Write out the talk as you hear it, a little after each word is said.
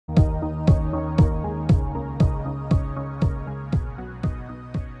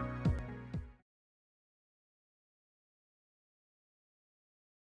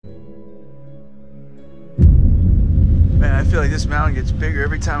feel like this mountain gets bigger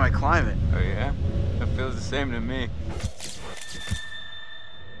every time I climb it. Oh, yeah? It feels the same to me.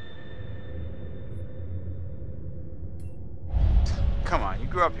 Come on, you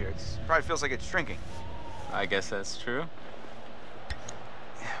grew up here. It probably feels like it's shrinking. I guess that's true.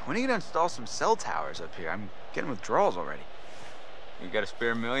 When are you gonna install some cell towers up here? I'm getting withdrawals already. You got a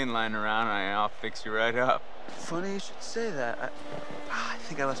spare million lying around, and I'll fix you right up. Funny you should say that. I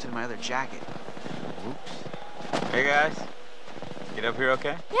think I left it in my other jacket. Oops. Hey, guys. Get up here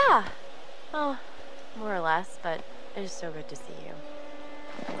okay? Yeah. Oh, more or less, but it's so good to see you.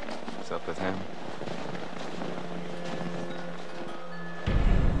 What's up with him?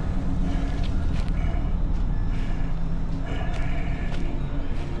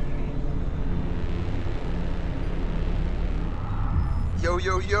 Yo,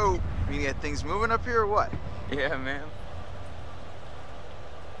 yo, yo. We gonna get things moving up here or what? Yeah, man.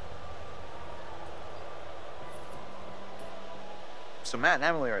 So Matt and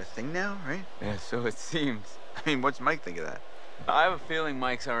Emily are a thing now, right? Yeah, so it seems. I mean, what's Mike think of that? I have a feeling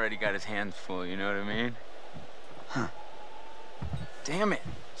Mike's already got his hands full, you know what I mean? Huh. Damn it.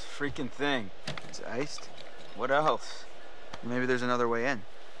 It's a freaking thing. It's iced? What else? Maybe there's another way in.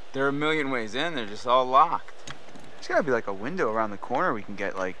 There are a million ways in, they're just all locked. There's gotta be like a window around the corner we can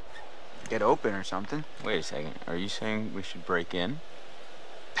get open or something. Wait a second, are you saying we should break in?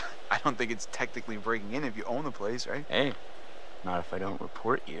 I don't think it's technically breaking in if you own the place, right? Hey, not if I don't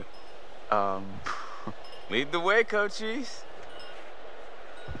report you. Lead the way, coachies.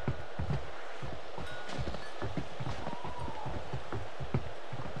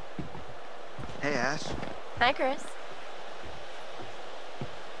 Hey, Ash. Hi, Chris.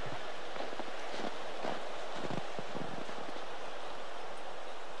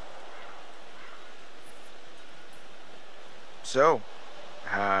 So,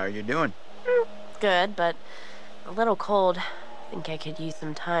 how are you doing? Good, but a little cold. I think I could use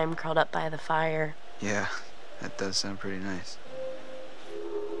some time curled up by the fire. Yeah, that does sound pretty nice.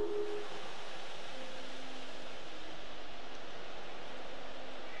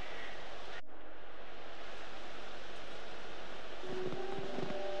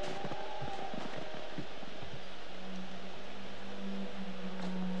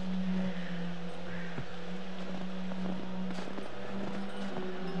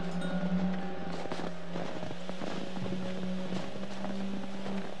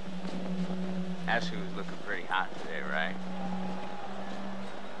 Ashley was looking pretty hot today, right?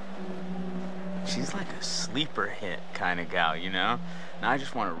 She's like a sleeper hit kind of gal, you know? And I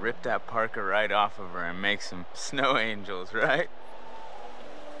just want to rip that parka right off of her and make some snow angels, right?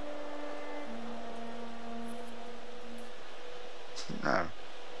 No.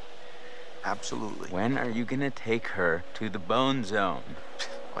 Absolutely. When are you gonna take her to the bone zone?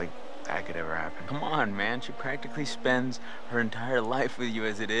 Like that could ever happen. Come on, man. She practically spends her entire life with you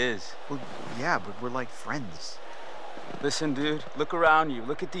as it is. Well, yeah, but we're like friends. Listen, dude, look around you.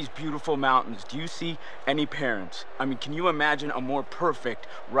 Look at these beautiful mountains. Do you see any parents? I mean, can you imagine a more perfect,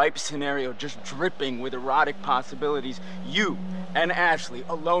 ripe scenario just dripping with erotic possibilities? You and Ashley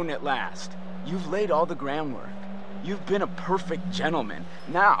alone at last. You've laid all the groundwork. You've been a perfect gentleman.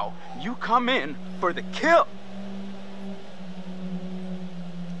 Now, you come in for the kill.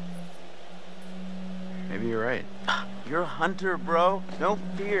 Maybe you're right. You're a hunter, bro. No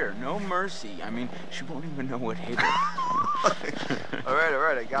fear, no mercy. I mean, she won't even know what hit her. all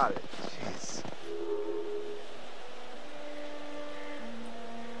right, I got it. Jeez.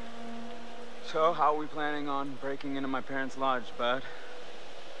 So, how are we planning on breaking into my parents' lodge, bud?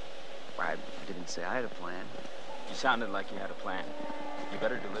 I didn't say I had a plan. You sounded like you had a plan. You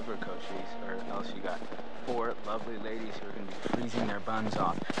better deliver, coaches, or else you got 4 lovely ladies who are going to be freezing their buns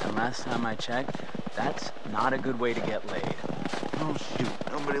off. And last time I checked, that's not a good way to get laid. Oh,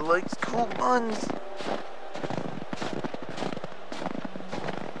 shoot. Nobody likes cold buns.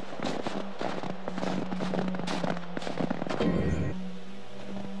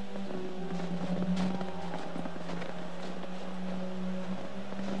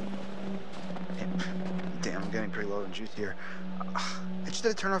 Damn, I'm getting pretty low in juice here. I just had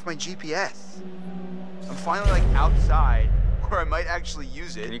to turn off my GPS. I'm finally, like, outside where I might actually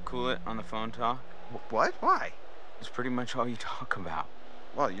use it. Can you cool it on the phone talk? What? Why? It's pretty much all you talk about.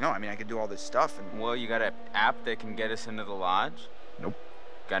 Well, you know, I mean, I could do all this stuff and... Well, you got an app that can get us into the lodge? Nope.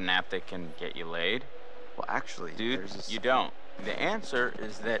 Got an app that can get you laid? Well, actually, dude, there's this... you don't. The answer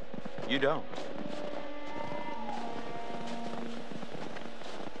is that you don't.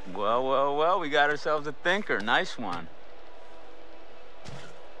 Well, we got ourselves a thinker. Nice one.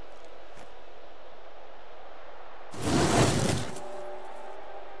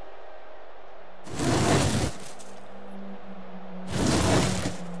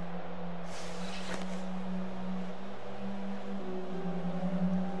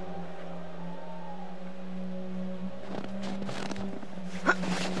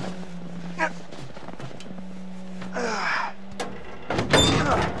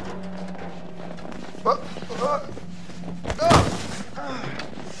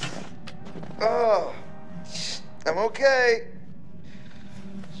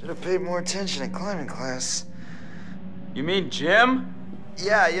 paid more attention in climbing class. You mean gym?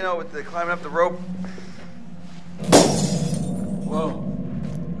 Yeah, you know, with the climbing up the rope. Whoa.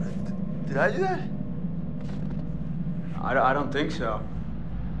 Did I do that? I don't think so.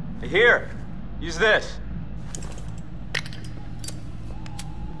 Here, use this.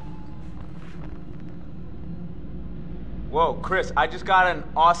 Whoa, Chris, I just got an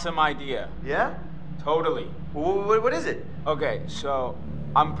awesome idea. Yeah? Totally. What is it? Okay, so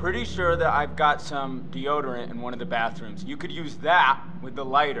I'm pretty sure that I've got some deodorant in one of the bathrooms. You could use that with the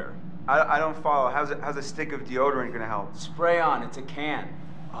lighter. I don't follow. How's a stick of deodorant gonna help? Spray on, it's a can.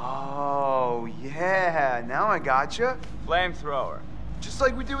 Oh, yeah. Now I gotcha. Flamethrower. Just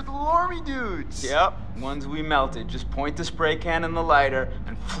like we did with the little army dudes. Yep, ones we melted. Just point the spray can in the lighter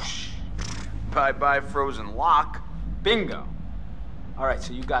and whoosh. Bye-bye frozen lock. Bingo. All right,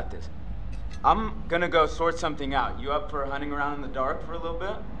 so you got this. I'm gonna go sort something out. You up for hunting around in the dark for a little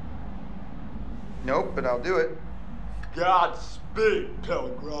bit? Nope, but I'll do it. Godspeed,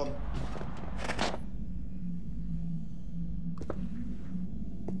 Pilgrim.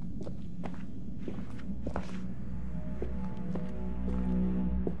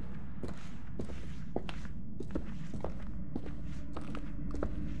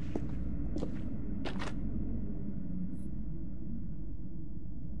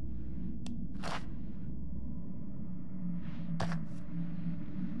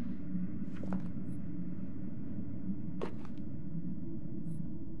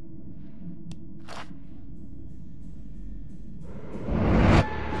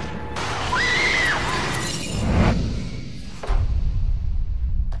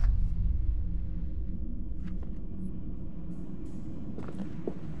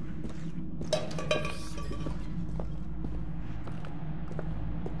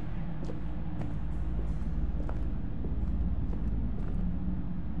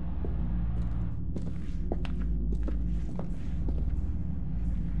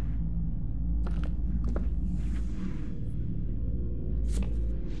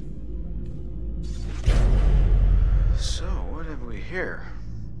 So, what have we here?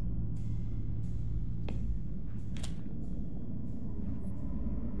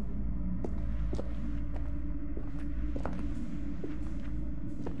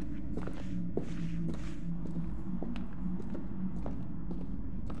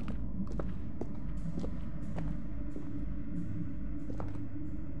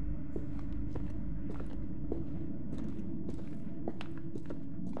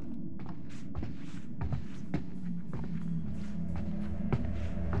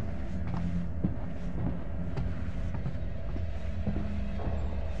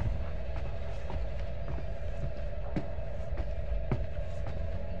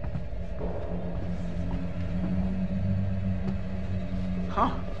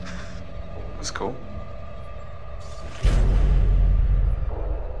 Huh. That's cool.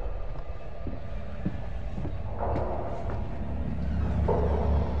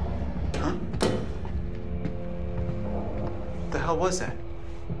 Huh? What the hell was that?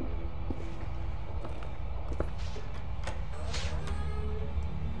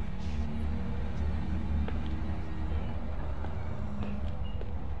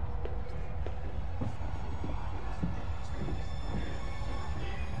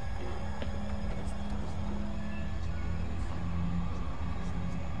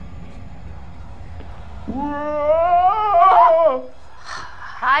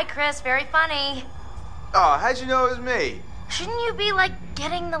 Hi, Chris. Very funny. Oh, how'd you know it was me? Shouldn't you be, like,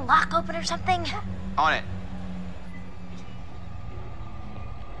 getting the lock open or something? On it.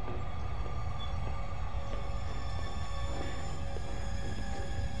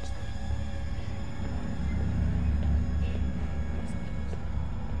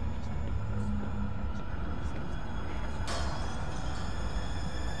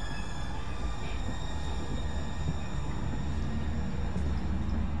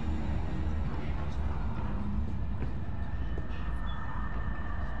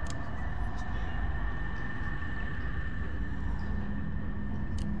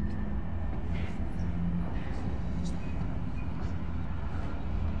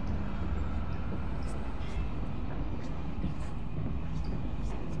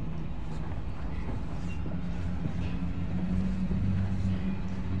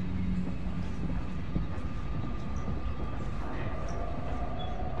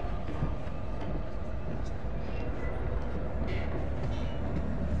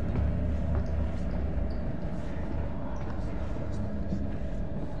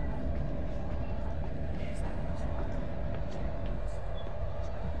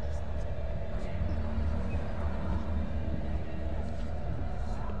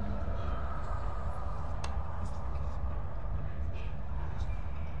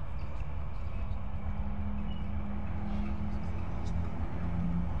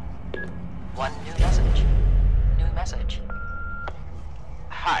 One new message. New message.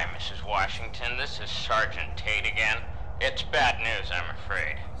 Hi, Mrs. Washington. This is Sergeant Tate again. It's bad news, I'm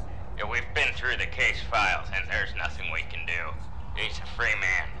afraid. Yeah, we've been through the case files, and there's nothing we can do. He's a free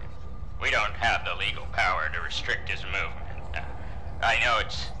man. We don't have the legal power to restrict his movement. I know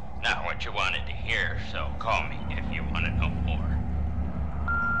it's not what you wanted to hear, so call me if you want to know more.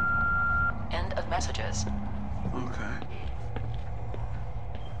 End of messages. Okay.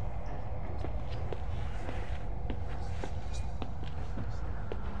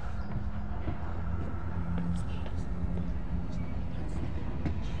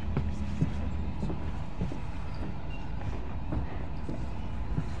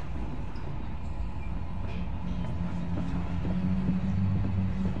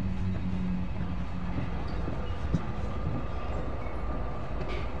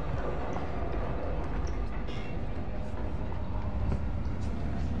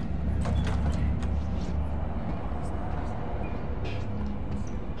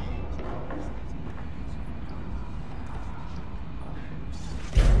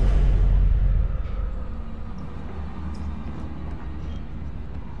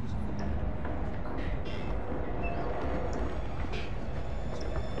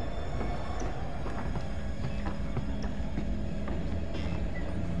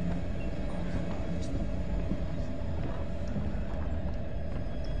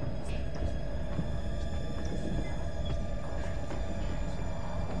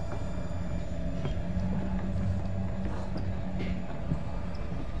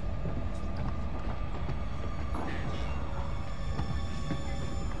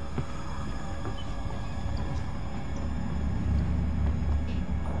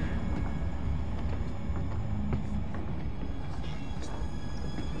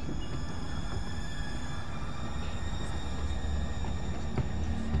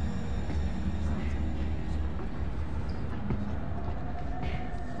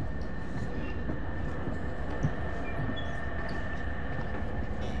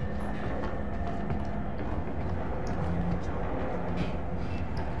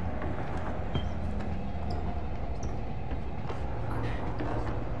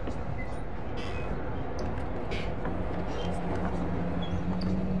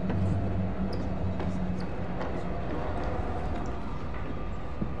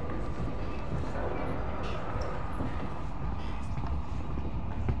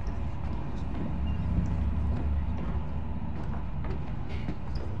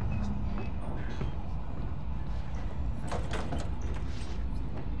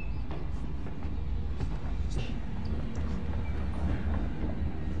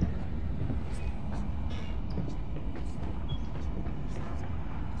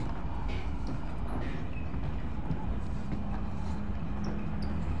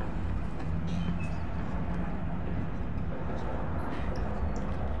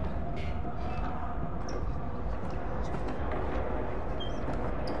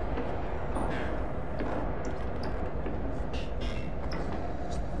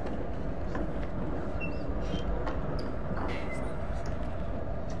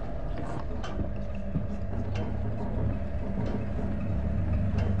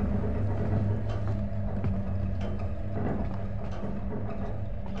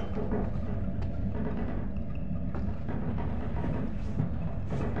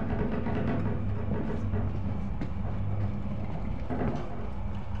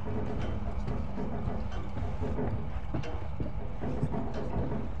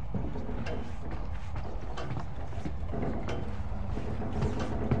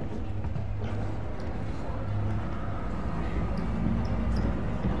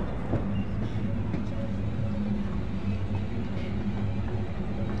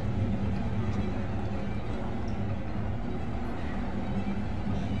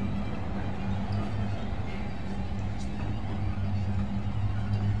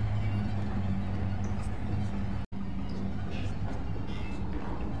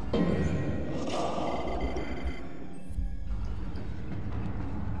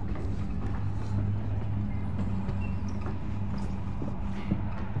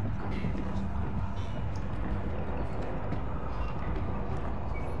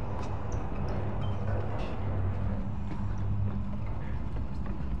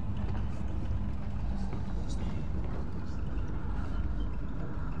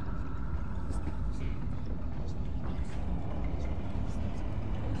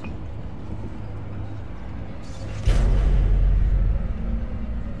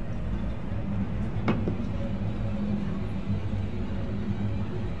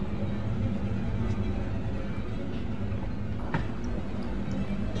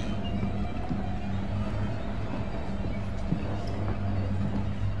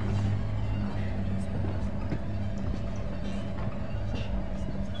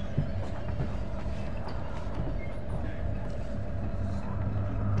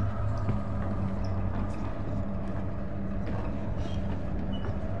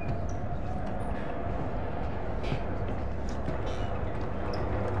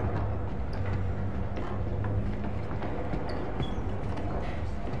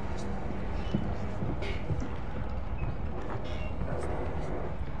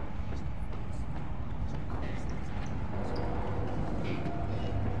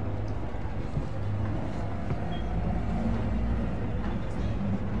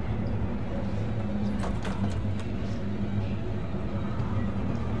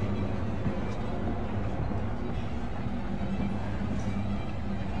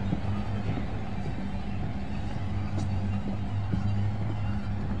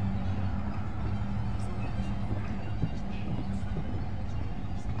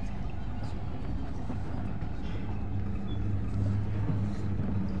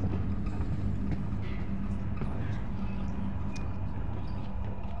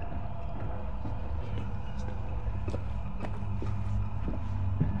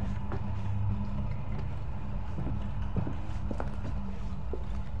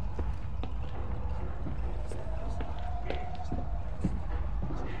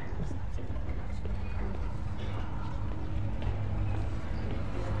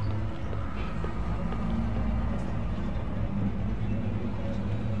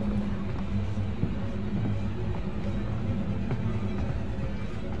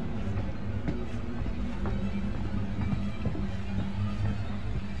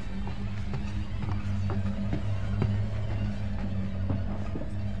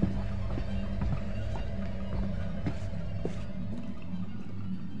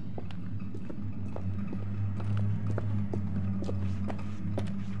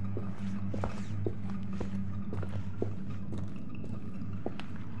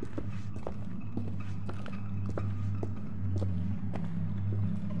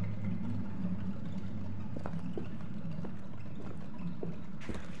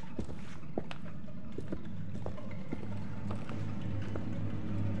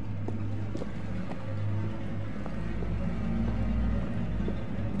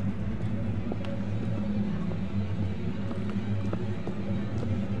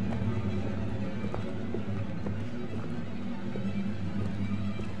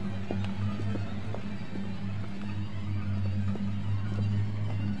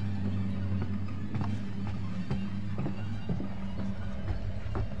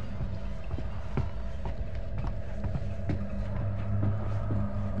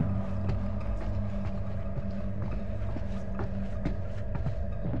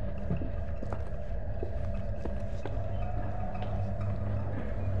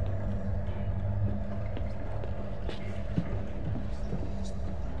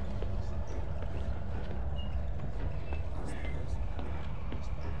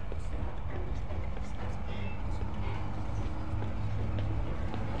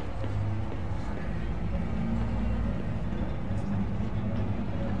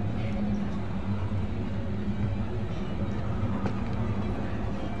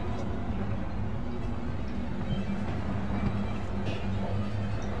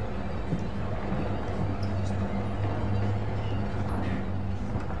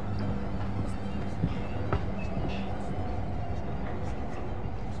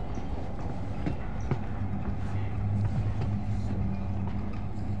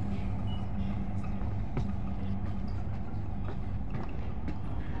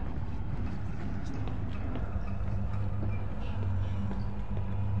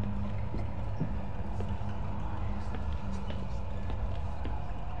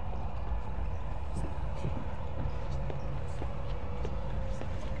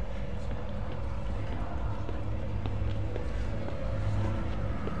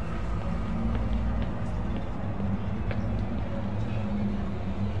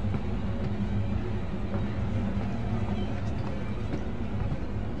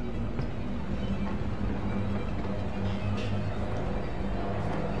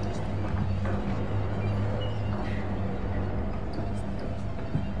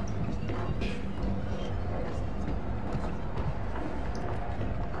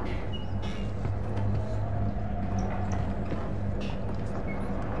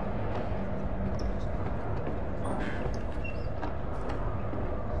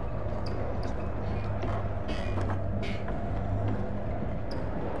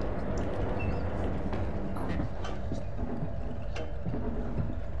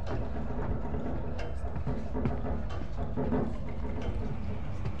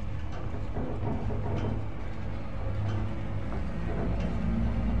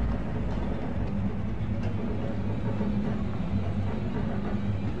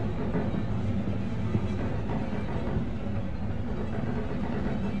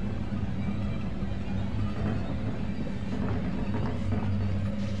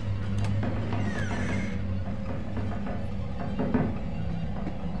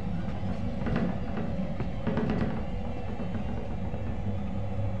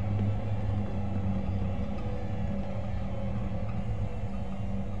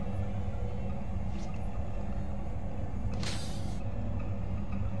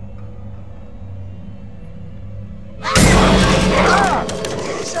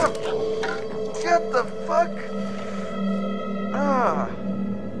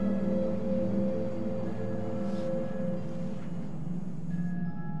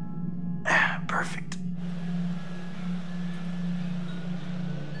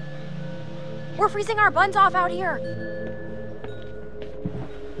 We're freezing our buns off out here.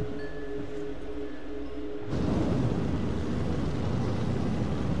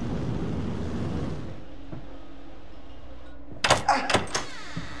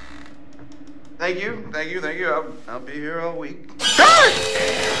 Thank you. I'll be here all week.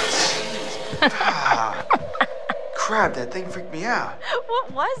 Crap, that thing freaked me out.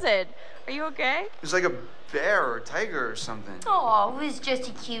 What was it? Are you okay? It was like a bear or a tiger or something. Oh, it was just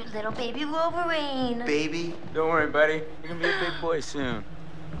a cute little baby Wolverine. Baby? Don't worry, buddy. You're gonna be a big boy soon.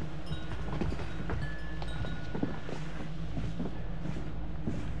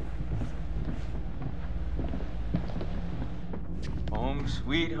 Home,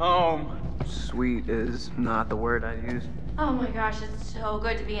 sweet home. Sweet is not the word I use. Oh my gosh, it's so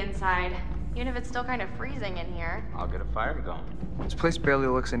good to be inside. Even if it's still kind of freezing in here. I'll get a fire going. This place barely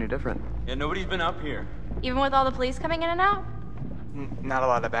looks any different. Yeah, nobody's been up here. Even with all the police coming in and out? Not a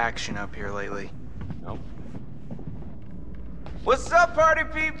lot of action up here lately. Nope. What's up, party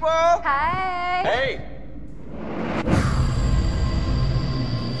people? Hi. Hey!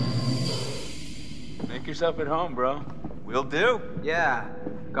 Make yourself at home, bro. Will do. Yeah,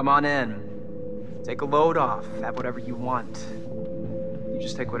 come on in. Take a load off. Have whatever you want. You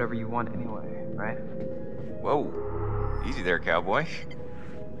just take whatever you want anyway, right? Whoa. Easy there, cowboy.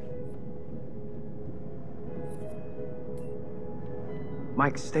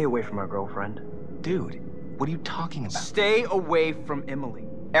 Mike, stay away from our girlfriend. Dude, what are you talking about? Stay away from Emily.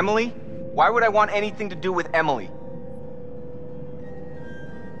 Emily? Why would I want anything to do with Emily?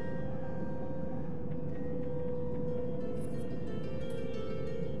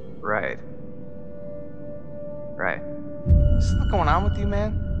 Right. Right. Is something going on with you,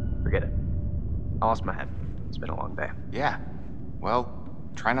 man? Forget it. I lost my head. It's been a long day. Yeah. Well,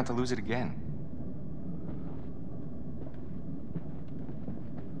 try not to lose it again.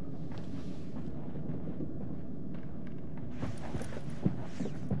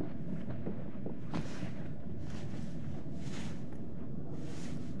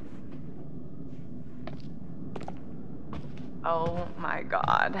 Oh my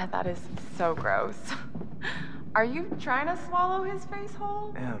god, that is so gross. Are you trying to swallow his face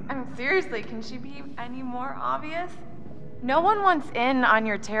whole? I mean, seriously, can she be any more obvious? No one wants in on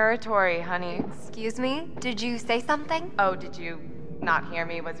your territory, honey. Excuse me? Did you say something? Oh, did you not hear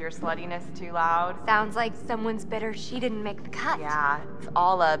me? Was your sluttiness too loud? Sounds like someone's bitter she didn't make the cut. Yeah, it's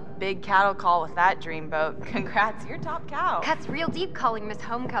all a big cattle call with that dreamboat. Congrats, you're top cow. Cuts real deep calling Miss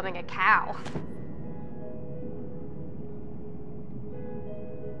Homecoming a cow.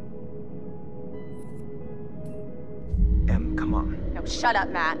 Come on. No, shut up,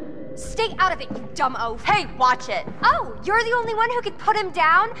 Matt. Stay out of it, you dumb oaf. Hey, watch it. Oh, you're the only one who can put him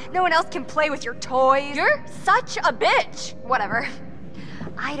down? No one else can play with your toys? You're such a bitch. Whatever.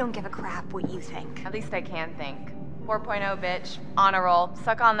 I don't give a crap what you think. At least I can think. 4.0 bitch, on a roll.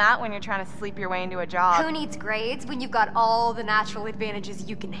 Suck on that when you're trying to sleep your way into a job. Who needs grades when you've got all the natural advantages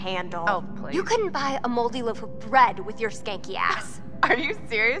you can handle? Oh, please. You couldn't buy a moldy loaf of bread with your skanky ass. Are you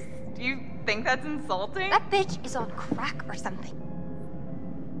serious? Do you think that's insulting? That bitch is on crack or something.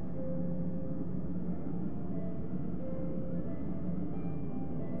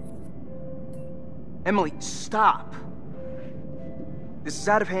 Emily, stop. This is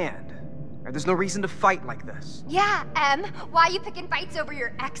out of hand. There's no reason to fight like this. Yeah, Em. Why you picking fights over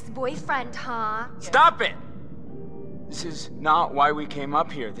your ex-boyfriend, huh? Stop it! This is not why we came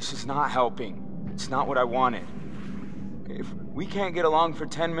up here. This is not helping. It's not what I wanted. If we can't get along for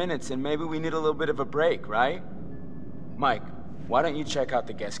 10 minutes, then maybe we need a little bit of a break, right? Mike, why don't you check out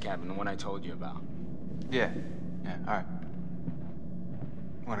the guest cabin, the one I told you about? Yeah, all right.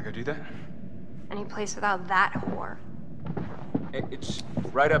 Wanna go do that? Any place without that whore. It's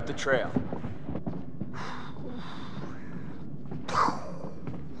right up the trail.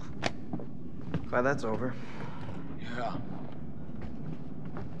 Glad that's over. Yeah.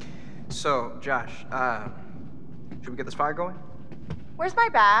 So, Josh, should we get this fire going? Where's my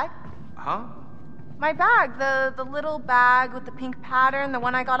bag? Huh? My bag, the little bag with the pink pattern, the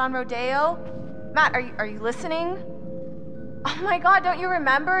one I got on Rodeo. Matt, are you listening? Oh my god, don't you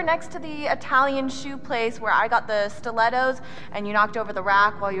remember next to the Italian shoe place where I got the stilettos and you knocked over the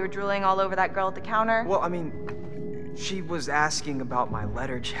rack while you were drooling all over that girl at the counter? Well, I mean, she was asking about my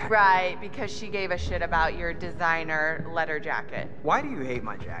letter jacket. Right, because she gave a shit about your designer letter jacket. Why do you hate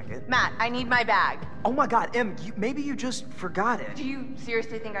my jacket? Matt, I need my bag. Oh my god, Em, maybe you just forgot it. Do you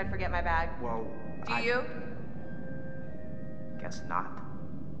seriously think I'd forget my bag? Well, Do you? Guess not.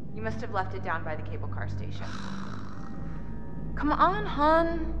 You must have left it down by the cable car station. Come on,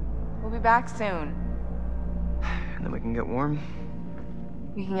 hon. We'll be back soon. And then we can get warm.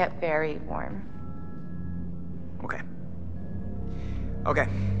 We can get very warm. Okay. Okay,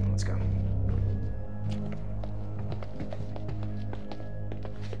 let's go.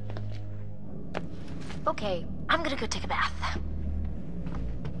 Okay, I'm gonna go take a bath.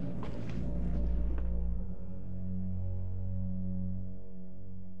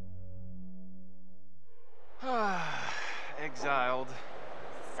 Exiled.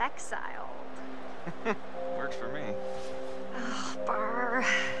 Sexiled. Works for me. Oh, Burr.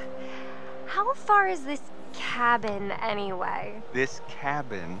 How far is this cabin anyway? This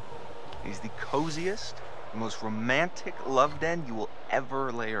cabin is the coziest, most romantic love den you will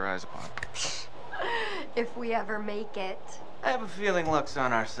ever lay your eyes upon. If we ever make it. I have a feeling luck's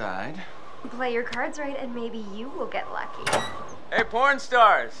on our side. Play your cards right and maybe you will get lucky. Hey, porn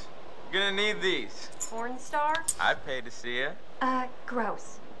stars. Gonna need these. Porn star? I'd pay to see it.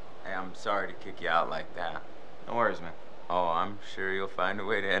 Gross. Hey, I'm sorry to kick you out like that. No worries, man. Oh, I'm sure you'll find a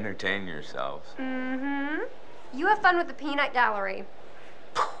way to entertain yourselves. Mm-hmm. You have fun with the peanut gallery.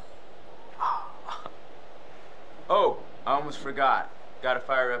 Oh, I almost forgot. Gotta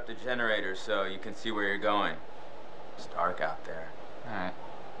fire up the generator so you can see where you're going. It's dark out there. Alright.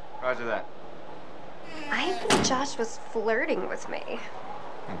 Roger that. I think Josh was flirting with me.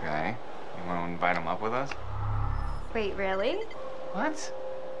 Okay. You want to invite him up with us? Wait, really? What?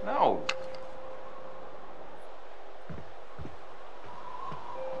 No.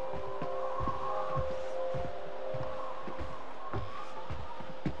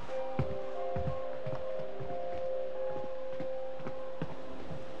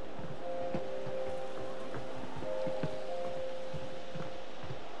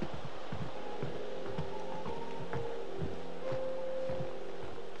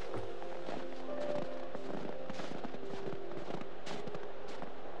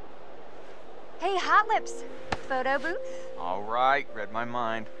 Hey, Hot Lips. Photo booth? All right. Read my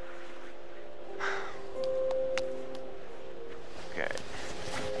mind. Okay.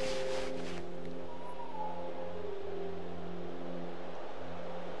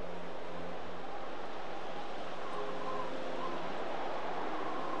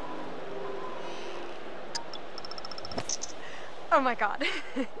 Oh my god.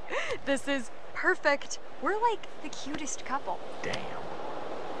 This is perfect. We're like the cutest couple. Damn.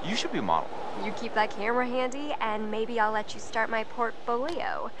 You should be a model. You keep that camera handy, and maybe I'll let you start my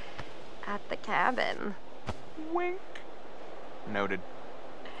portfolio at the cabin. Wink. Noted.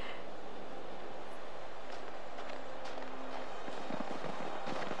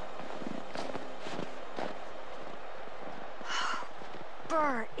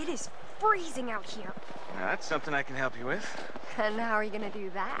 Burr, it is freezing out here. Now, that's something I can help you with. And how are you gonna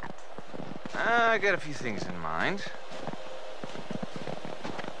do that? I got a few things in mind.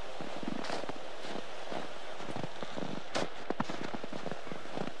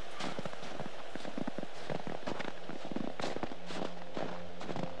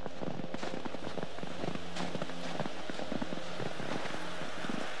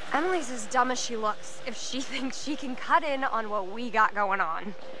 Emily's as dumb as she looks if she thinks she can cut in on what we got going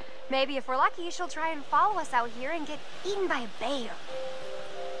on. Maybe if we're lucky, she'll try and follow us out here and get eaten by a bear.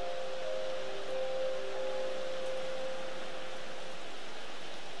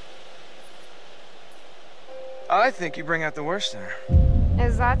 I think you bring out the worst in her.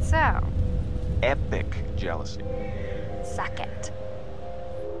 Is that so? Epic jealousy. Suck it.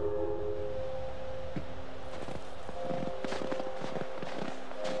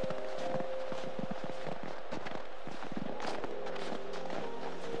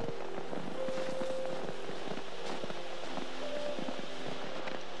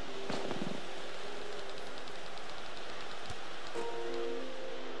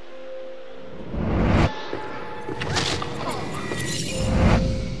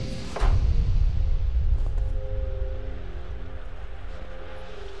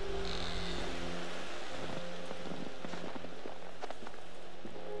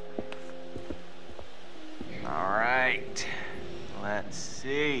 Let's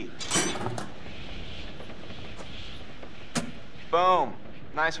see. Boom.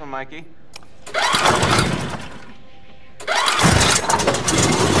 Nice one, Mikey.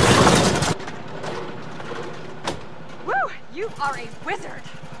 Woo! You are a wizard!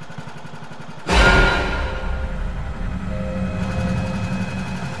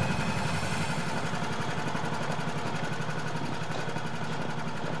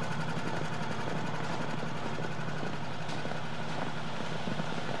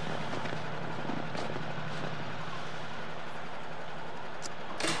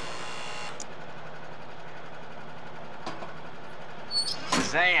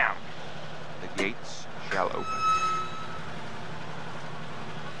 Zam! The gates shall open.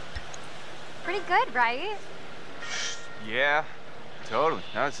 Pretty good, right? Yeah, totally.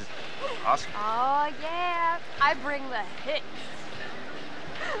 No, this is awesome. Oh, yeah. I bring the hits.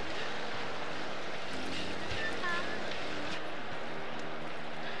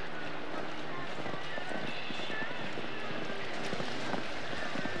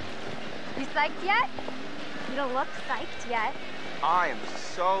 You psyched yet? You don't look psyched yet. I am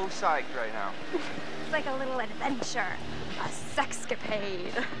so psyched right now. It's like a little adventure. A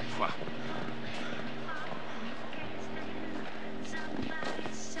sexcapade. Wow.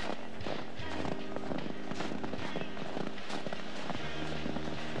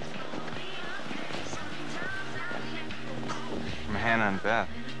 From Hannah and Beth.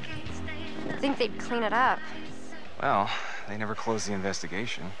 I think they'd clean it up. Well, they never closed the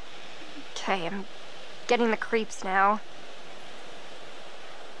investigation. Okay, I'm getting the creeps now.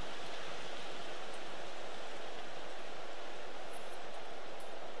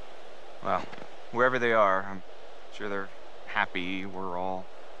 Well, wherever they are, I'm sure they're happy we're all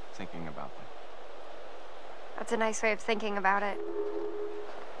thinking about them. That's a nice way of thinking about it.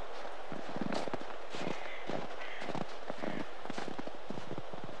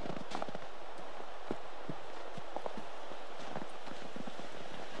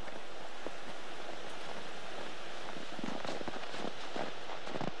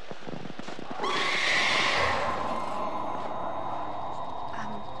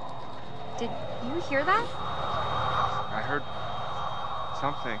 Did you hear that? I heard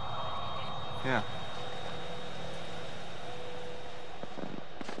something. Yeah.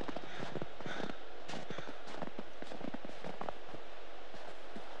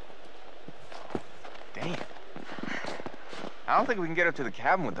 Dang. I don't think we can get up to the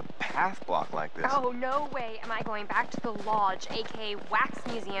cabin with the path blocked like this. Oh, no way am I going back to the lodge, aka Wax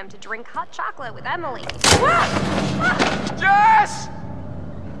Museum, to drink hot chocolate with Emily. Jess!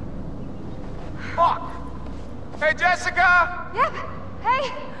 Fuck! Hey, Jessica! Yep.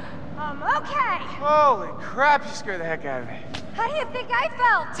 Hey, I'm okay. Holy crap, you scared the heck out of me. How do you think I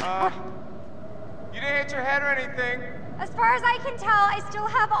felt? You didn't hit your head or anything. As far as I can tell, I still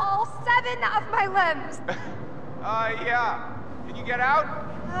have all 7 of my limbs. Yeah. Can you get out?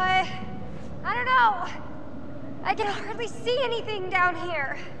 I don't know. I can hardly see anything down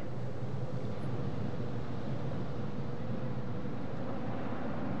here.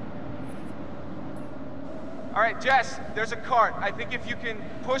 All right, Jess, there's a cart. I think if you can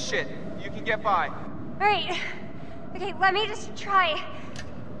push it, you can get by. All right. Okay, let me just try.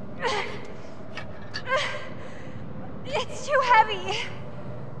 It's too heavy.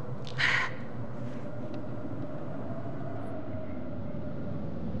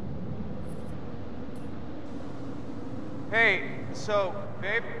 Hey, so,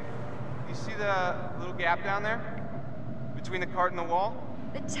 babe, you see the little gap down there? Between the cart and the wall?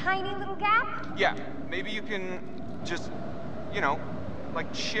 The tiny little gap? Yeah, maybe you can just, you know, like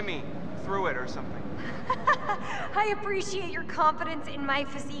shimmy through it or something. I appreciate your confidence in my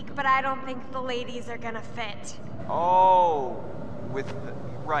physique, but I don't think the ladies are gonna fit. Oh,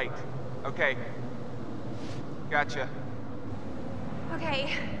 right. Okay. Gotcha.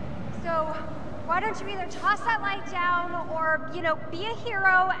 Okay, so why don't you either toss that light down or, you know, be a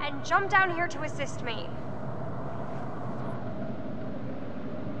hero and jump down here to assist me.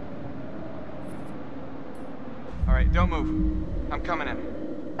 All right, don't move. I'm coming in.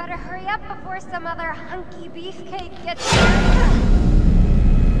 Better hurry up before some other hunky beefcake gets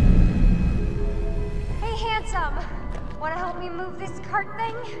Hey, handsome. Wanna help me move this cart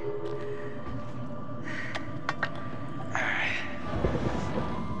thing? Alright.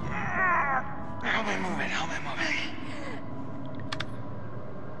 Help me move it.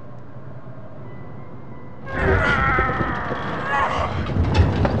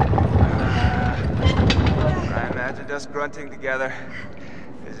 I imagined us grunting together.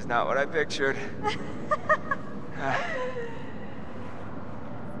 This is not what I pictured.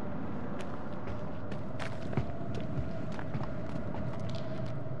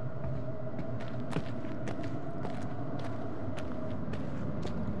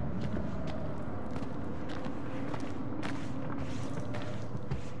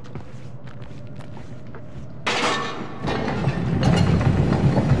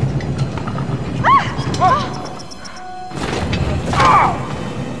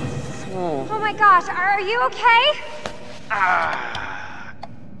 Oh my gosh, are you okay?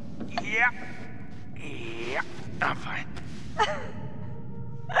 Yeah, I'm fine.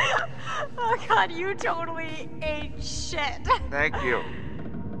 Oh god, you totally ate shit. Thank you.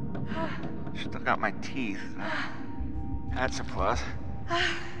 Still got my teeth. That's a plus.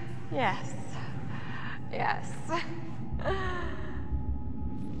 Yes. Yes.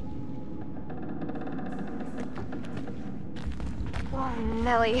 Oh,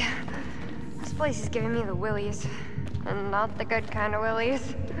 Nelly. This place is giving me the willies. And not the good kind of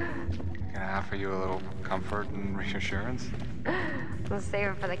willies. Can I offer you a little comfort and reassurance? We'll save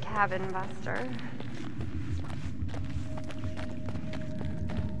it for the cabin buster.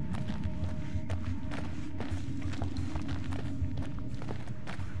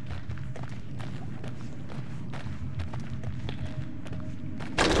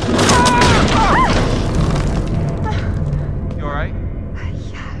 You alright?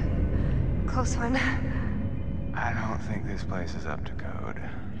 Yeah. Close one. I don't think this place is up to code.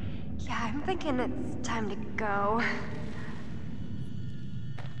 Yeah, I'm thinking it's time to go.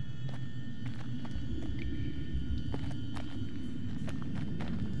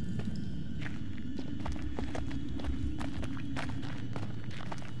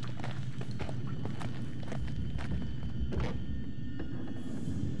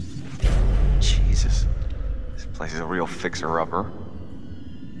 Jesus. This place is a real fixer-upper.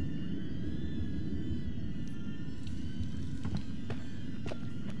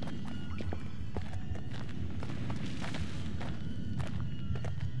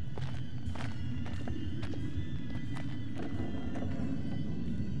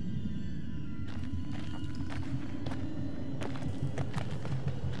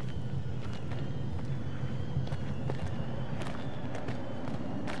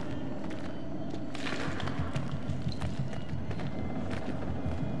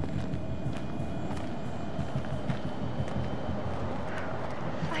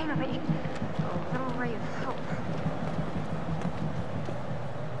 Finally, a little ray of hope.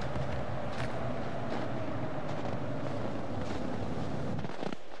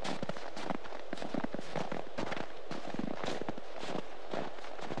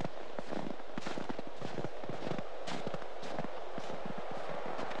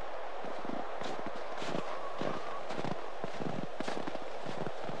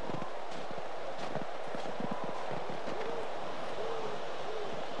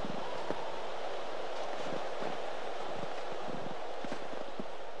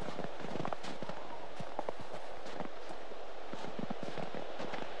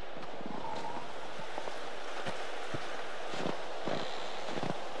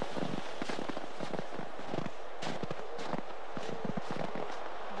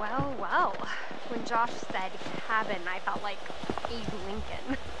 Well, well. When Josh said cabin, I felt like Abe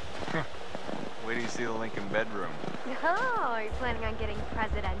Lincoln. Wait till you see the Lincoln bedroom. Oh, are you planning on getting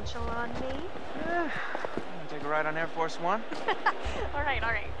presidential on me? Wanna take a ride on Air Force One? all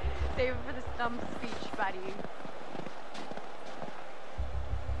right. Save it for the stump speech, buddy.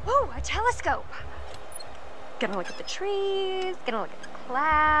 Ooh, a telescope. Gonna look at the trees, gonna look at the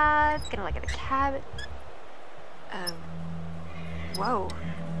clouds, gonna look at the cabin. Whoa.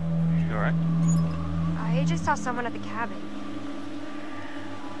 You alright? I just saw someone at the cabin.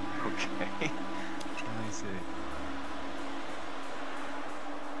 Okay. Let me see.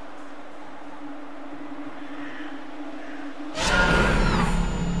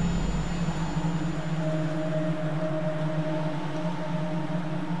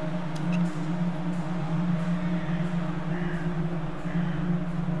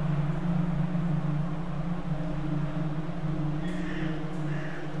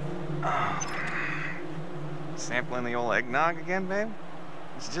 Sampling the old eggnog again, babe?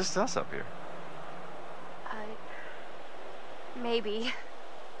 It's just us up here. Maybe.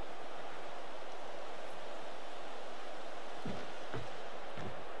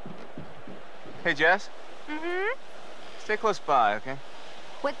 Hey, Jess. Mm-hmm. Stay close by, okay?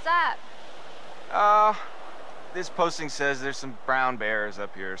 What's up? This posting says there's some brown bears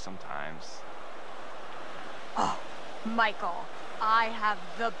up here sometimes. Oh, Michael, I have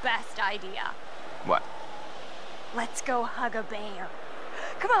the best idea. What? Let's go hug a bear.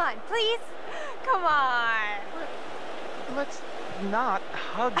 Come on, please. Come on. Let's not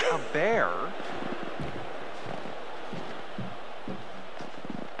hug a bear.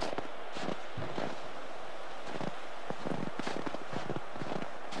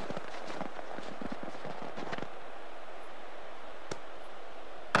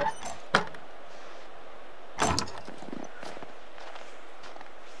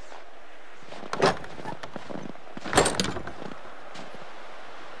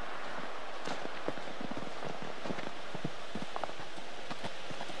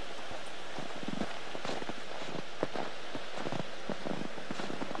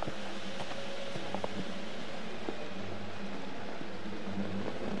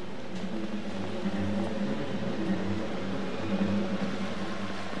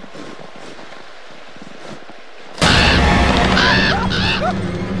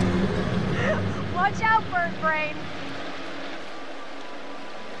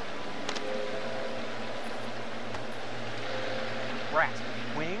 rats?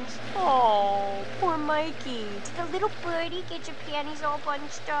 Wings? Oh, poor Mikey. Did the little birdie get your panties all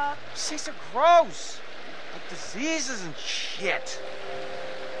bunched up? Snakes are gross. Like diseases and shit.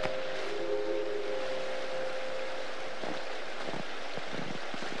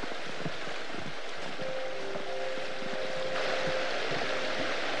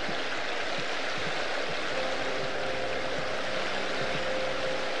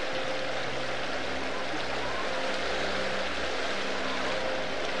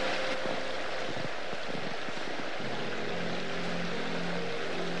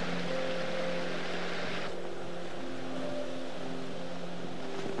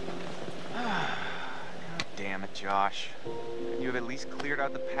 Damn it, Josh. Couldn't you have at least cleared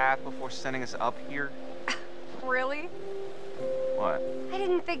out the path before sending us up here? Really? What? I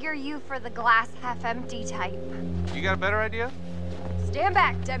didn't figure you for the glass half empty type. You got a better idea? Stand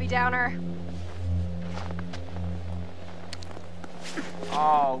back, Debbie Downer.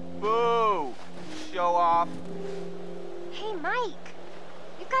 Oh, boo! Show off. Hey, Mike.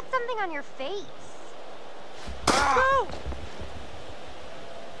 You've got something on your face. Ah!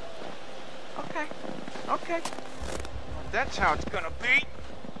 Okay. Okay. Well, that's how it's gonna be.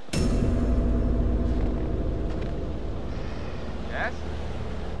 Jess?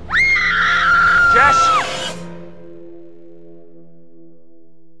 Jess!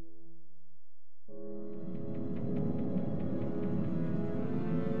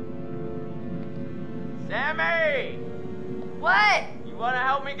 Sammy! What? You wanna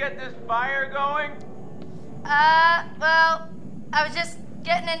help me get this fire going? Well, I was just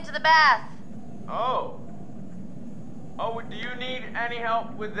getting into the bath. Oh. Oh, do you need any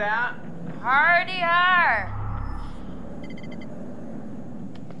help with that? Hardy har.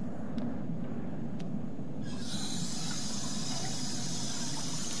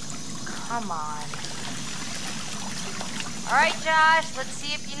 Come on. All right, Josh, let's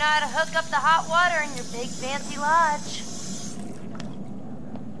see if you know how to hook up the hot water in your big fancy lodge.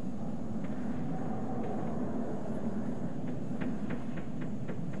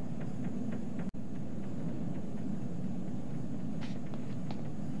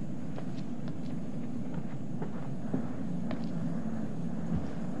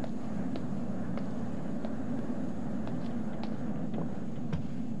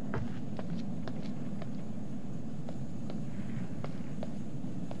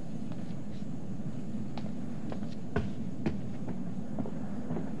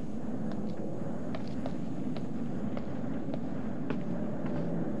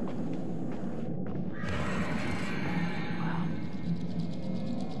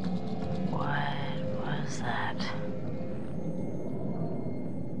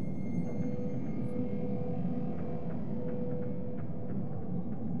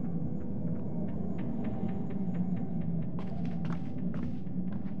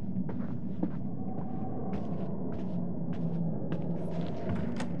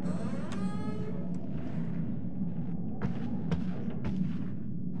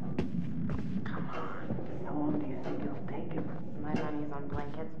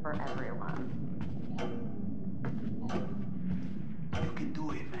 Blankets for everyone. You can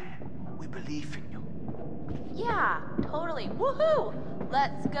do it, man. We believe in you. Yeah, totally. Woohoo!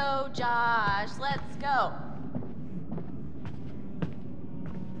 Let's go, Josh. Let's go.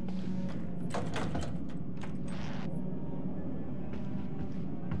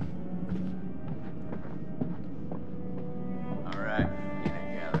 All right, get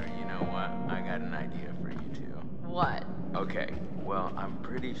together. You know what? I got an idea for you two. What? Okay, well, I'm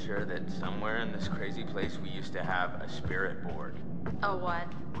pretty sure that somewhere in this crazy place we used to have a spirit board. A what?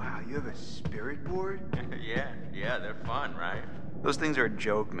 Wow, you have a spirit board? Yeah, they're fun, right? Those things are a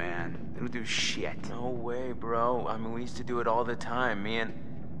joke, man. They don't do shit. No way, bro. I mean, we used to do it all the time. Me and...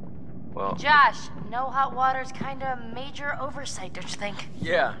 Well... Josh, no hot water's kinda a major oversight, don't you think?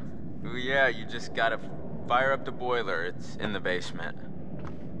 Yeah. Ooh, yeah, you just gotta fire up the boiler. It's in the basement.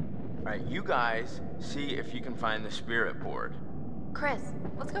 All right, you guys see if you can find the spirit board. Chris,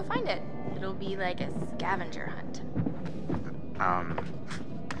 let's go find it. It'll be like a scavenger hunt.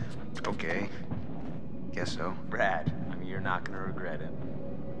 Okay. Guess so. Brad, I mean, you're not gonna regret it.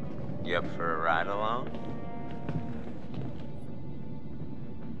 You up for a ride along?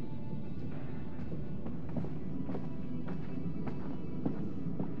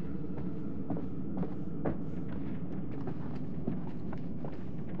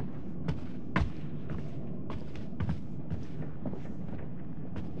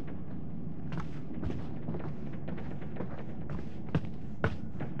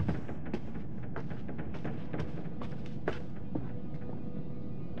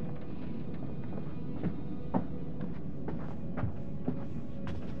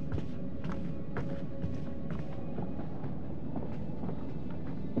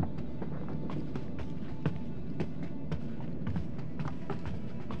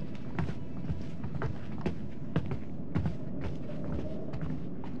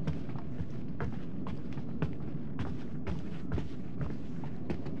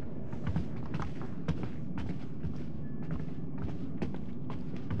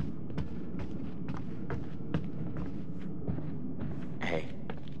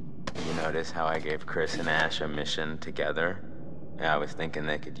 notice how I gave Chris and Ash a mission together? Yeah, I was thinking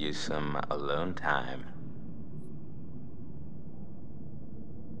they could use some alone time.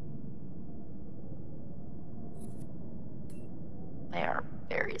 They are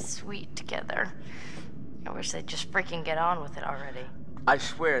very sweet together. I wish they'd just freaking get on with it already. I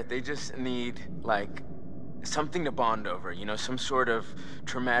swear, they just need, like, something to bond over, you know, some sort of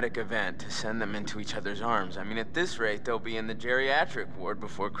traumatic event to send them into each other's arms. I mean, at this rate, they'll be in the geriatric ward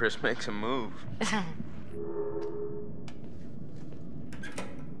before Chris makes a move.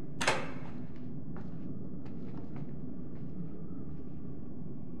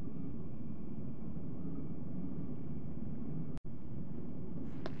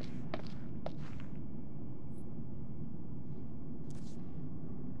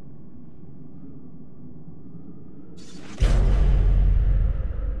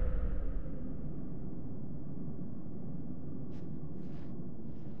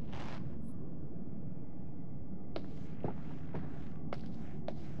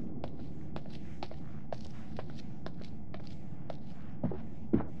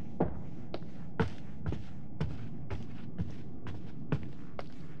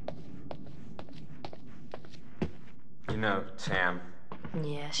 You know, Sam.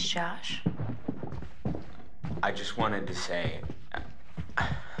 Yes, Josh? I just wanted to say...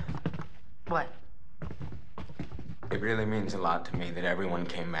 What? It really means a lot to me that everyone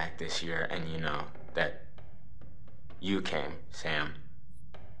came back this year, and you know, that you came, Sam.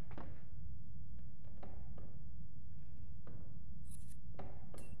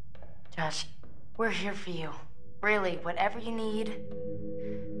 Josh, we're here for you. Really, whatever you need,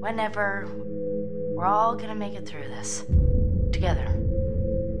 whenever, we're all gonna make it through this. Together.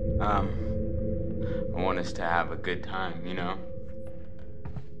 I want us to have a good time, you know?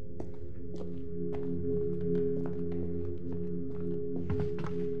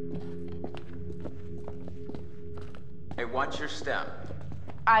 Hey, watch your step.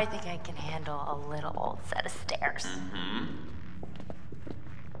 I think I can handle a little old set of stairs. Mm-hmm.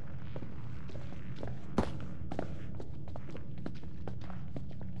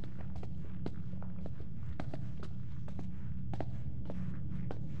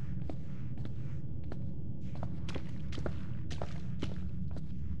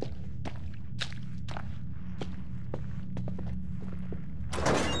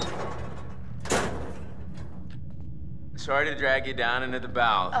 Sorry to drag you down into the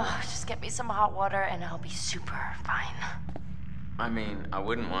bowels. Oh, just get me some hot water and I'll be super fine. I mean, I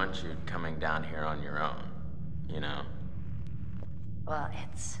wouldn't want you coming down here on your own, you know? Well,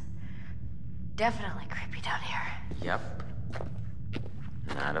 it's definitely creepy down here. Yep.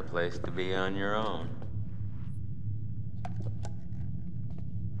 Not a place to be on your own.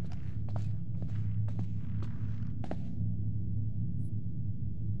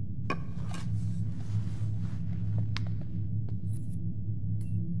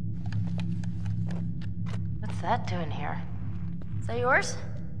 What's that doing here? Is that yours?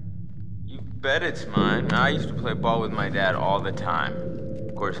 You bet it's mine. I used to play ball with my dad all the time.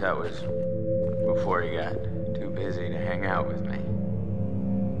 Of course, that was before he got too busy to hang out with me.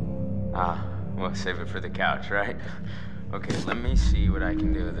 Well, save it for the couch, right? Okay, let me see what I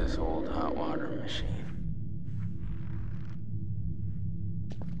can do with this old hot water machine.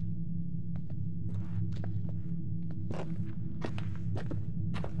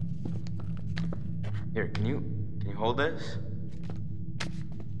 Here, can you hold this?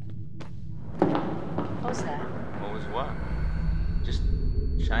 What was that? What was what? Just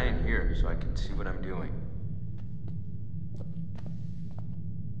shine it here so I can see what I'm doing.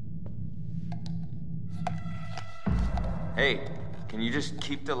 Hey, can you just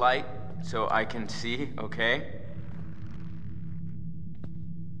keep the light so I can see, okay?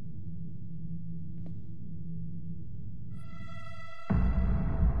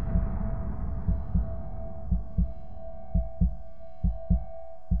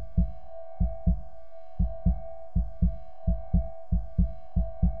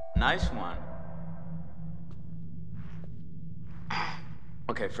 Nice one.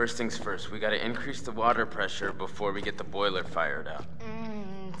 Okay, first things first. We gotta increase the water pressure before we get the boiler fired up.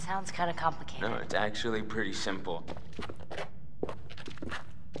 Sounds kind of complicated. No, it's actually pretty simple.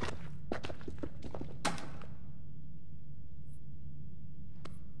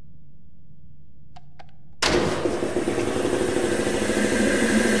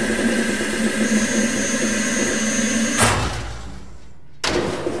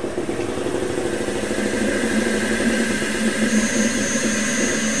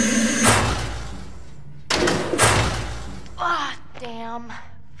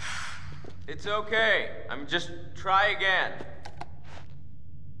 It's okay. Just try again.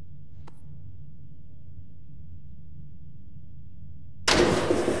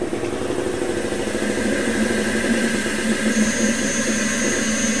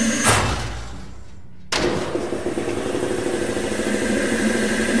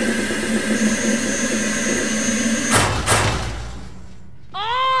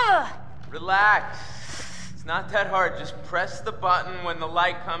 that hard. Just press the button when the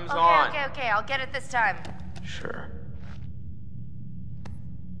light comes on. Okay. I'll get it this time. Sure.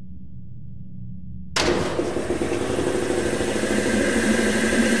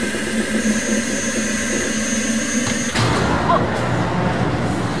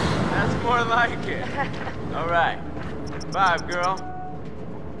 That's more like it. All right. 5, girl.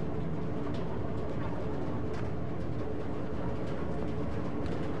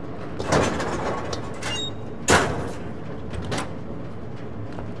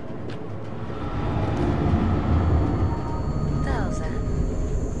 What the hell is that?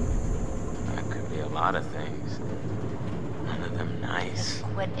 That could be a lot of things. None of them nice.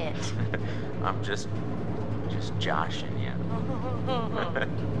 Quit it. I'm just joshing you.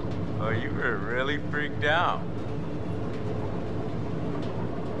 Oh, you were really freaked out.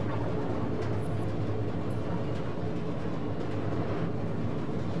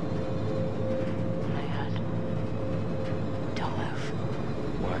 Oh my God. Don't move.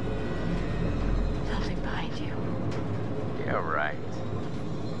 What? Something behind you. Yeah, right.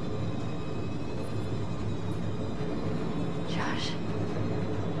 Josh.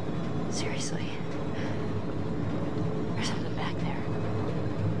 Seriously. There's something back there.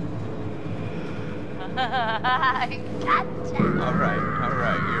 Gotcha! All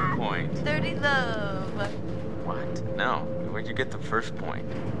right, your point. 30 love. What? No. Where'd you get the first point?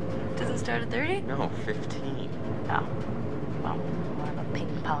 Doesn't start at 30? No, 15. Oh. Well, more of a ping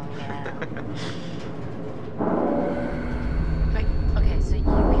pong now. Wait, okay, so you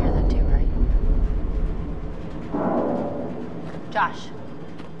hear that too, right? Josh,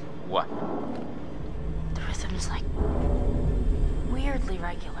 What? the rhythm's like weirdly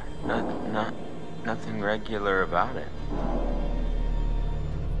regular. Nothing regular about it.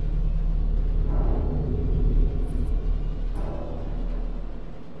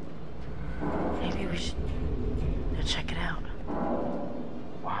 Maybe we should go check it out.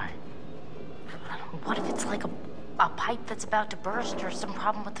 Why? What if it's like a pipe that's about to burst or some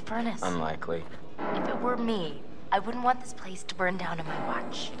problem with the furnace? Unlikely. If it were me, I wouldn't want this place to burn down on my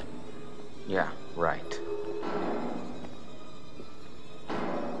watch. Yeah, right.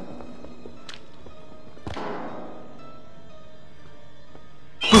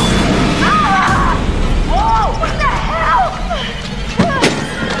 Whoa! What the hell?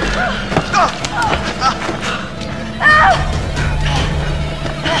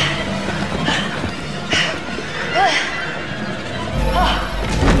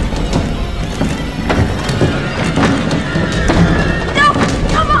 No!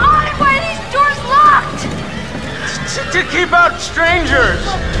 Come on! Why are these doors locked? To keep out strangers!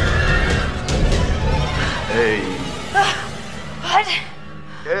 Hey. What?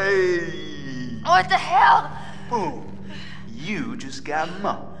 Hey. What the hell? Boom. You just got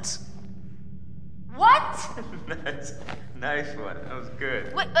mugged. What? Nice one. That was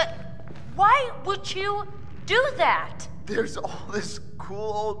good. Wait, why would you do that? There's all this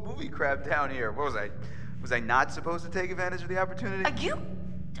cool old movie crap down here. What was I? Was I not supposed to take advantage of the opportunity?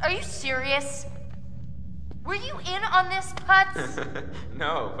 Are you serious? Were you in on this, Putz?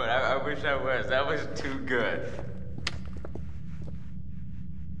 No, but I wish I was. That was too good.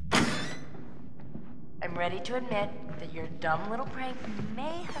 I'm ready to admit that your dumb little prank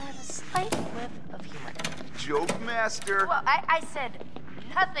may have a slight whiff of humor in it. Joke master. Well, I said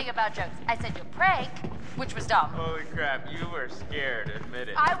nothing about jokes. I said your prank, which was dumb. Holy crap, you were scared, admit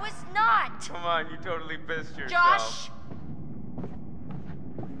it. I was not! Come on, you totally pissed yourself. Josh!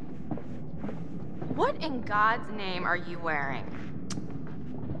 What in God's name are you wearing?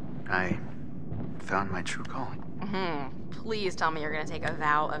 I found my true calling. Please tell me you're gonna take a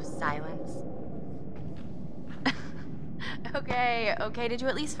vow of silence. Okay, did you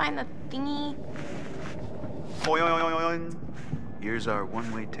at least find the thingy? Boing. Here's our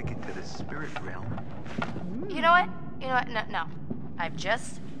one-way ticket to the spirit realm. You know what? No. I've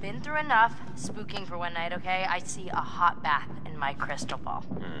just been through enough spooking for one night, okay? I see a hot bath in my crystal ball.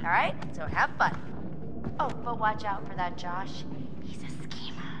 All right? So have fun. Oh, but watch out for that Josh. He's a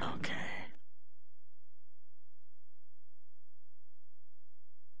schemer. Okay.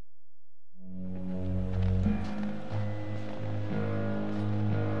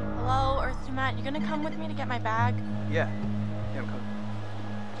 Hello, Earth to Matt. You gonna come with me to get my bag? Yeah, I'm coming.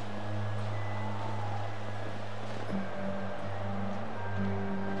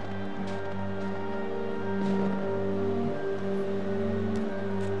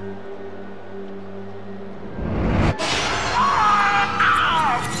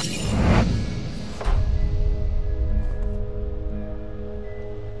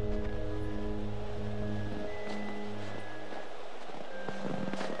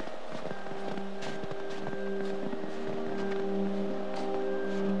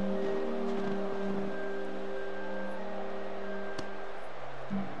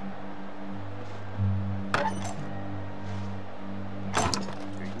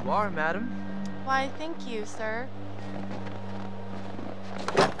 are, madam. Why, thank you, sir.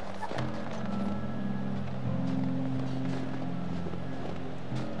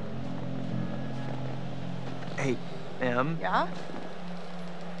 Hey, Em. Yeah?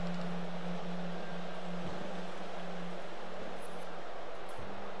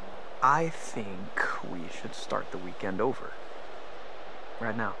 I think we should start the weekend over.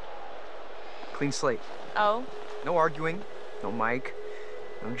 Right now. Clean slate. Oh? No arguing, no Mike,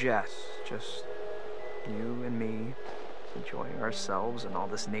 no Jess. Just you and me enjoying ourselves and all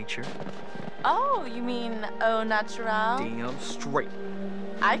this nature. Oh, you mean au natural? Damn straight.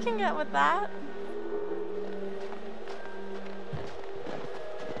 I can get with that.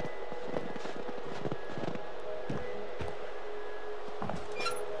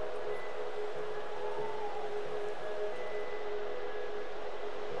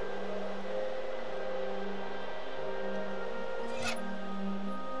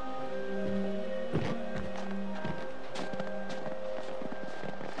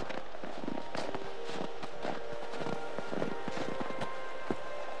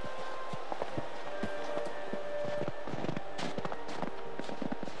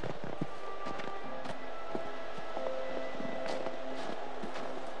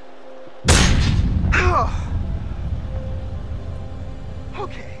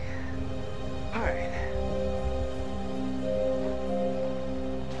 Okay. All right.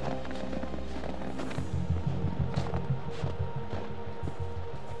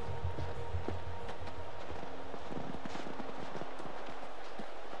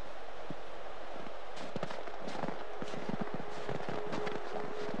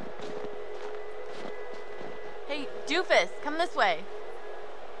 Hey, doofus, come this way.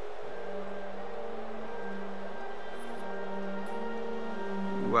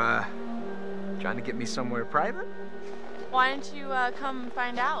 You, trying to get me somewhere private? Why don't you come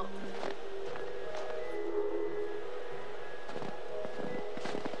find out?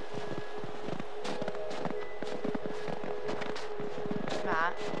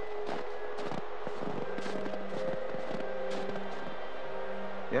 Matt.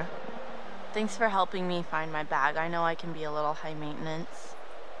 Yeah? Thanks for helping me find my bag. I know I can be a little high maintenance.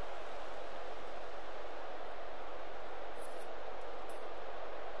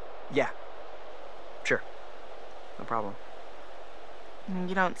 Yeah. Sure. No problem.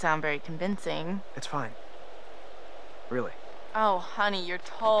 You don't sound very convincing. It's fine. Really. Oh, honey, you're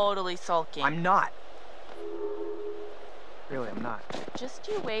totally sulking. I'm not. Really, I'm not. Just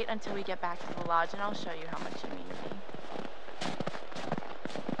you wait until we get back to the lodge and I'll show you how much you mean to me.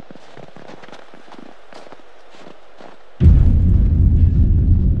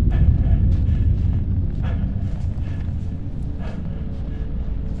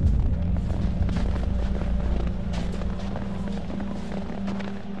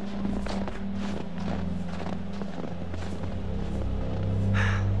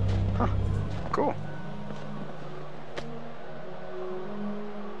 Cool.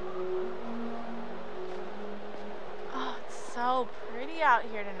 Oh, it's so pretty out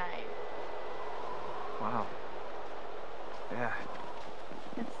here tonight. Wow. Yeah.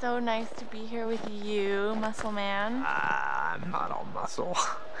 It's so nice to be here with you, muscle man. I'm not all muscle.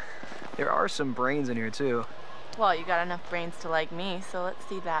 There are some brains in here, too. Well, you got enough brains to like me, so let's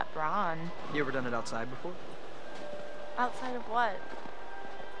see that brawn. You ever done it outside before? Outside of what?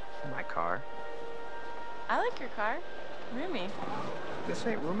 My car. I like your car. Roomy. This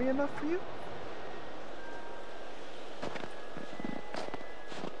ain't roomy enough for you?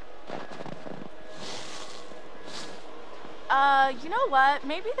 You know what?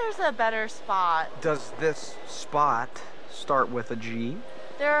 Maybe there's a better spot. Does this spot start with a G?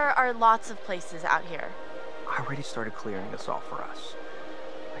 There are lots of places out here. I already started clearing this all for us.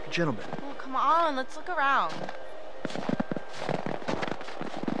 Like a gentleman. Well, come on, let's look around.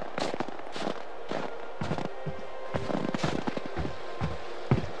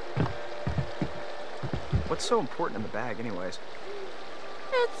 What's so important in the bag, anyways?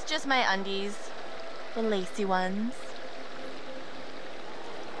 It's just my undies. The lacy ones.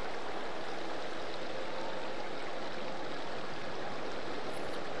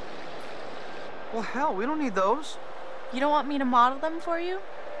 Well, hell, we don't need those. You don't want me to model them for you?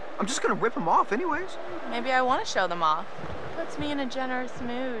 I'm just gonna rip them off anyways. Maybe I want to show them off. Puts me in a generous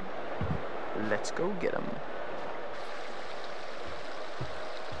mood. Let's go get them.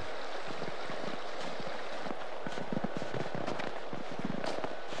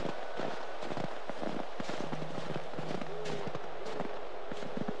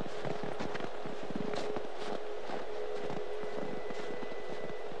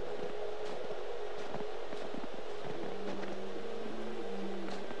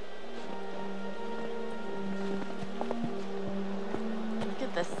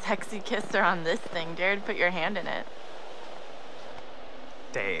 a sexy kisser on this thing. Dare to put your hand in it.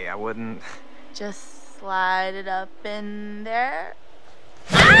 Hey, I wouldn't. Just slide it up in there.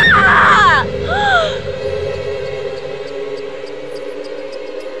 Ah!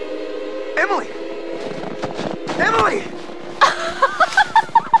 Emily! Emily!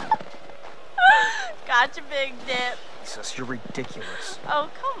 Gotcha, big dip. Jesus, you're ridiculous. Oh,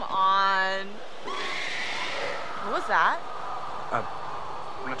 come on. What was that?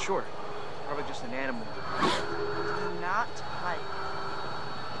 I'm not sure. Probably just an animal. Not like.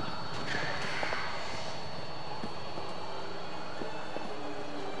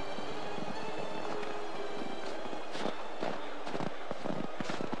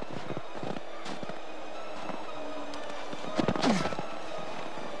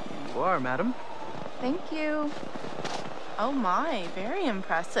 You are, madam. Thank you. Oh my, very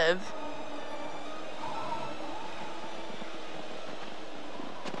impressive.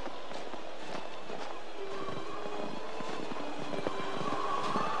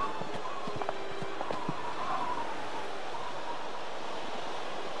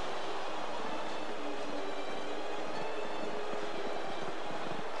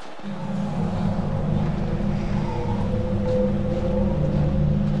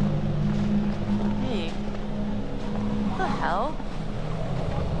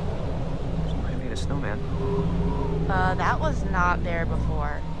 Somebody made a snowman. That was not there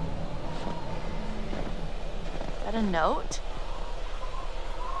before. Is that a note?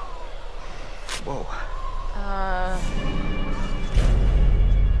 Whoa.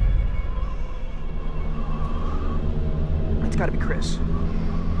 It's gotta be Chris.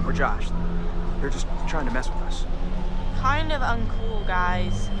 Or Josh. They're just trying to mess with us. Kind of uncool,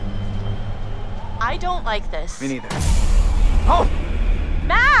 guys. I don't like this. Me neither. Oh!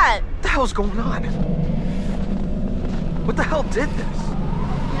 Matt! What the hell's going on? What the hell did this?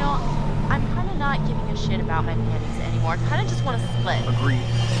 You know, I'm kind of not giving a shit about my panties anymore. Kind of just want to split. Agreed.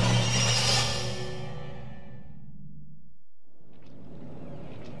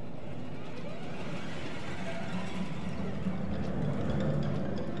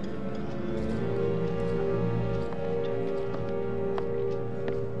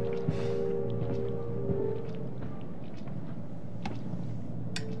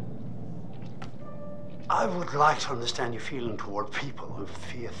 I would like to understand your feeling toward people who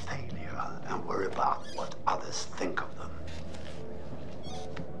fear failure and worry about what others think of them.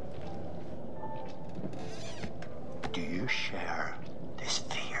 Do you share this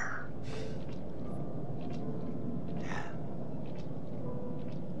fear? Yeah.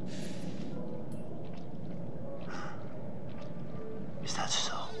 Is that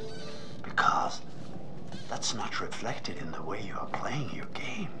so? Because that's not reflected in the way you are playing your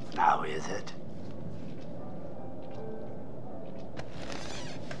game, now is it?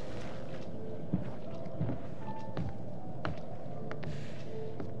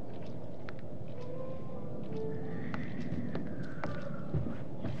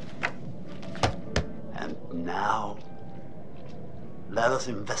 Now, let us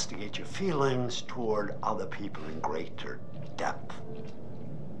investigate your feelings toward other people in greater depth.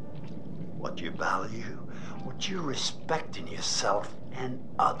 What you value, what you respect in yourself and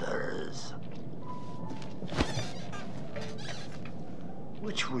others.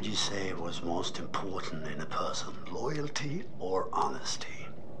 Which would you say was most important in a person, loyalty or honesty?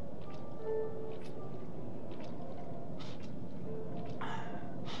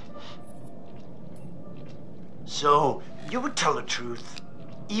 So, you would tell the truth,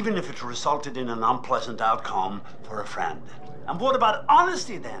 even if it resulted in an unpleasant outcome for a friend. And what about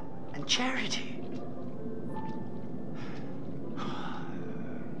honesty then? And charity?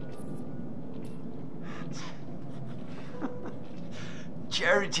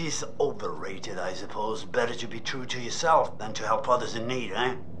 Charity's overrated, I suppose. Better to be true to yourself than to help others in need,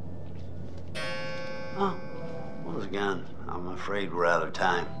 eh? Well, once again, I'm afraid we're out of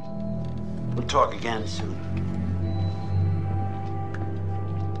time. We'll talk again soon.